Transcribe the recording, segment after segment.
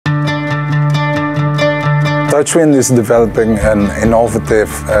TouchWind is developing an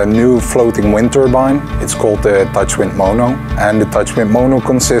innovative new floating wind turbine. It's called the TouchWind Mono. And the TouchWind Mono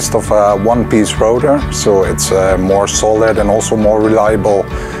consists of a one-piece rotor, so it's more solid and also more reliable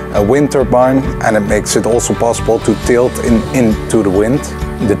wind turbine, and it makes it also possible to tilt into the wind.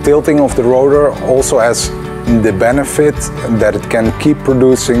 The tilting of the rotor also has the benefit that it can keep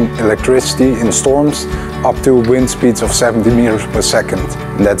producing electricity in storms up to wind speeds of 70 meters per second.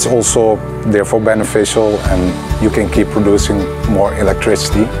 And that's also therefore beneficial, and you can keep producing more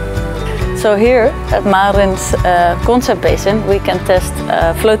electricity. So here at MARIN's Concept Basin we can test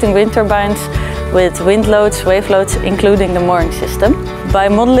floating wind turbines with wind loads, wave loads, including the mooring system. By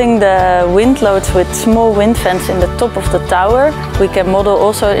modeling the wind loads with small wind fans in the top of the tower, we can model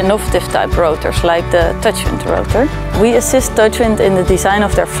also innovative type rotors like the TouchWind rotor. We assist TouchWind in the design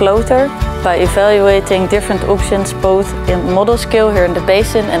of their floater by evaluating different options both in model scale here in the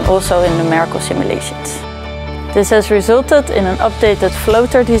basin and also in numerical simulations. This has resulted in an updated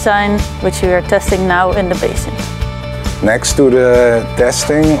floater design which we are testing now in the basin. Next to the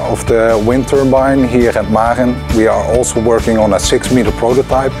testing of the wind turbine here at MARIN, we are also working on a 6-meter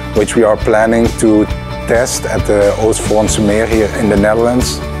prototype, which we are planning to test at the Oostvaardense Meer here in the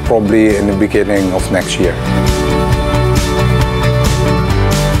Netherlands, probably in the beginning of next year.